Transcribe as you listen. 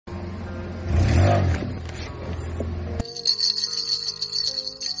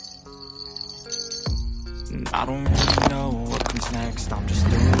I don't really know what comes next. I'm just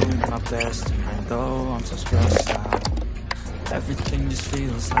doing my best, even though I'm so stressed out. Everything just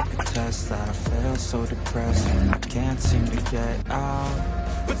feels like a test that I fail, so depressed when I can't seem to get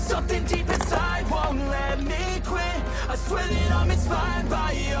out. But something deep inside won't let me quit. I swear that I'm inspired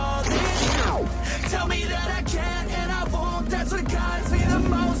by all this. Tell me that I can and I won't. That's what guides me the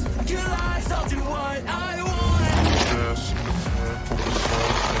most. Your lies, I'll do what I want. Yes,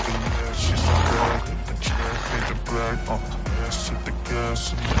 she's so bad. Hit the chair, hit the black. Yes, hit the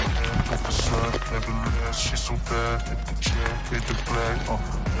gas. Off the side, never less. She's so bad. Hit the chair, hit the black.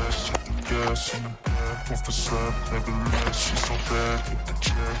 Yes, hit the gas. Off the side, never less. She's so bad. Hit the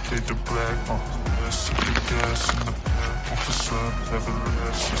chair, hit the black. Yes, hit the gas. Off the side, never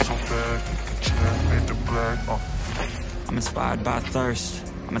less. She's so bad. Hit the chair, hit the black. I'm inspired by thirst.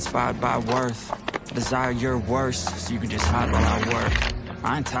 I'm inspired by worth. I desire your worst, so you can just hide while I work.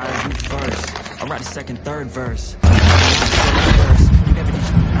 I ain't tired of you first. I'll write a second, third verse. You never did,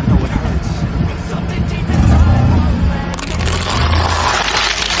 I know it hurts. But something deep inside won't let me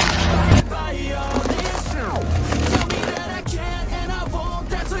by all this. Tell me that I can and I won't.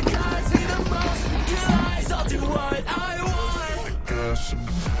 That's what guides me the most. Your lies, I'll do what I want. The gas in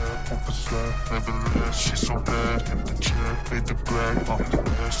the back, off the side, never less. She's so bad. Hit the chair, hit the black.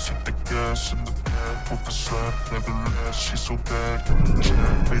 Yes, hit the gas in the back, off the side, never less. She's so bad. Hit the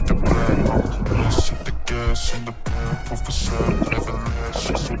chair, hit the black. Yes, hit the gas in the back, off the side, never less.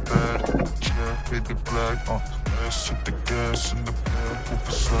 She's so bad. Hit the chair, hit the black. Yes, hit the gas in the back, off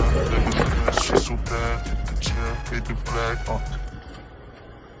the side, never less. She's so bad. Hit the chair, hit the black.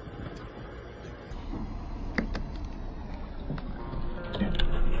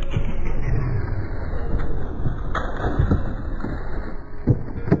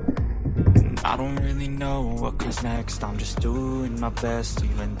 I don't really know what comes next. I'm just doing my best,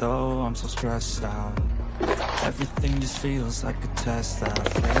 even though I'm so stressed out. Everything just feels like a test that I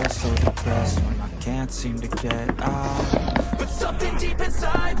fail, so depressed when I can't seem to get out. But something deep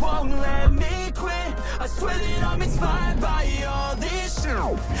inside won't let me quit. I swear that I'm inspired by all this shit.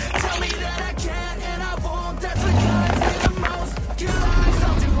 Tell me that I can and I won't. That's what guides me the most. Your lies,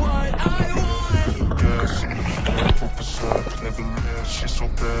 I'll do what I want. Gas in the back, off the side, never less. She's so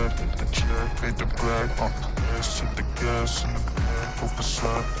bad. Hit the chair, hit the black. Yes, hit the gas in the back, off the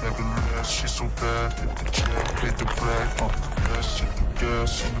side, never less. She's so bad. Hit the chair, hit the black. Yes, hit the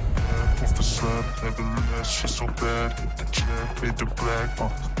gas in the back, off the side, never less. She's so bad. Hit the chair, hit the black.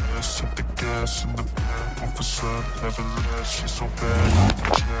 Yes, hit the gas in the back, off the side, never less. She's so bad. Hit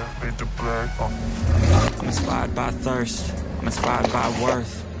the chair, hit the black. I'm inspired by thirst. I'm inspired by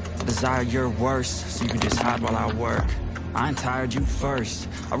worth. I desire your worst, so you can just hide while I work. I ain't tired, you first.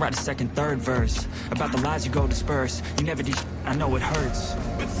 I'll write a second, third verse about the lies you go disperse. You never did, I know it hurts.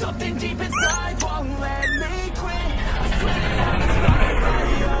 But something deep inside won't let me quit. I swear that I'm inspired by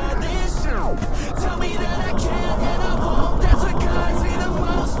all this shit. Tell me that I can and I won't. That's what guides me the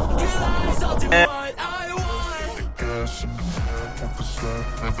most. Your lies, I'll do what I want. The gas in the back, off the side,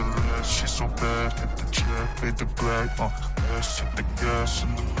 never less. She's so bad. Hit the chair, hit the black. Yes, hit the gas in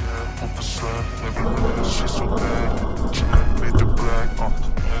the back, off the side, never less. She's so bad. Hit the chair, hit the black.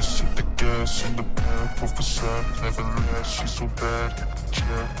 Yes, hit the gas in the back, off the side, never less. She's so bad. Hit the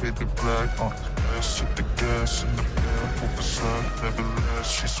chair, hit the black. Yes, hit the gas in the back, off the side, never less.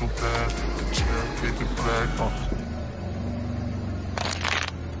 She's so bad. Hit the chair, hit the black.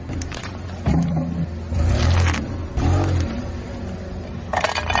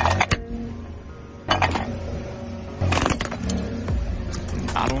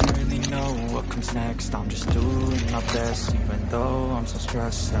 I don't really know what comes next. I'm just doing my best, even though I'm so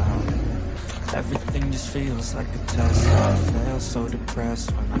stressed out. Everything just feels like a test. I feel so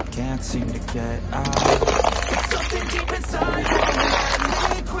depressed when I can't seem to get out. Something deep inside won't let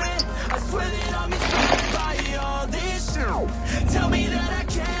me quit. I swear that I'm inspired by all this shit. Tell me that I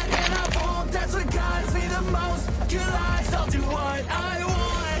can and I won't. That's what guides me the most. Your lies, I'll do what I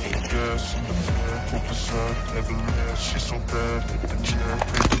want. Gas in the back, off the side, never less. She's so bad. Hit the chair,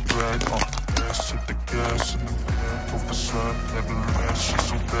 hit the black. Yes, hit the gas in the back, off the side, never less. She's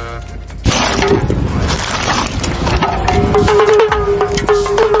so bad. Hit the chair, hit the black.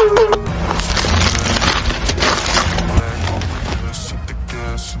 Yes, hit the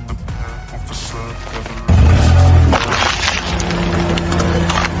gas in the back, off the side, never less.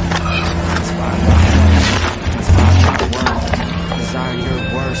 Desire your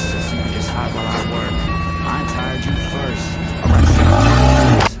worst, so you can just hide while I work. I ain't tired, you first. I'll write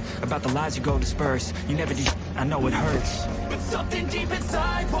something about the lies you go disperse. You never did, I know it hurts. But something deep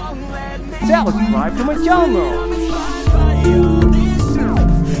inside won't let me. Subscribe to my channel.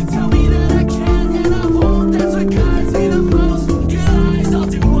 Tell me that I can and I won't. That's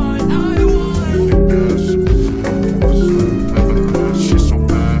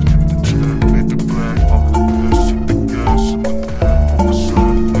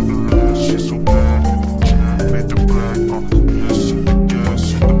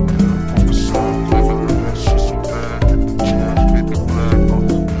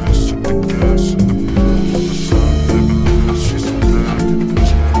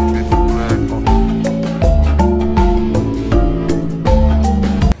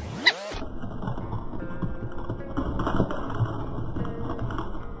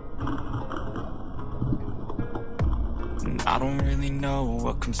I don't really know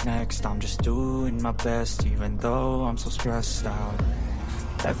what comes next. I'm just doing my best, even though I'm so stressed out.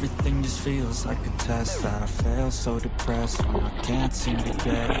 Everything just feels like a test that I fail, so depressed when I can't seem to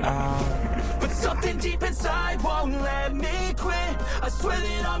get out. But something deep inside won't let me quit. I swear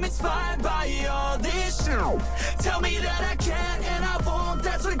that I'm inspired by all this shit. Tell me that I can't and I won't.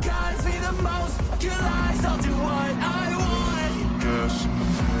 That's what guides me the most. Your lies, I'll do what I want. Gas in the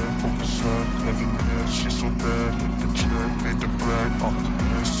bed, overside, never let. She's so bad, hit the jet, made the black.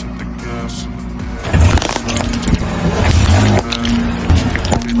 Gas in the gas in the bed,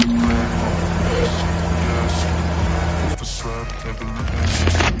 overside, never let.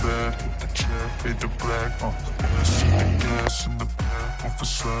 She's so bad, hit the jet, made the black. Gas in the gas in the bed,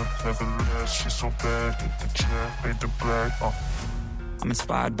 overside, never let. She's so bad, hit the jet, made the black. I'm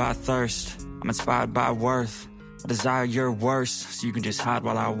inspired by thirst, I'm inspired by worth. I desire your worst, so you can just hide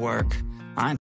while I work. I ain't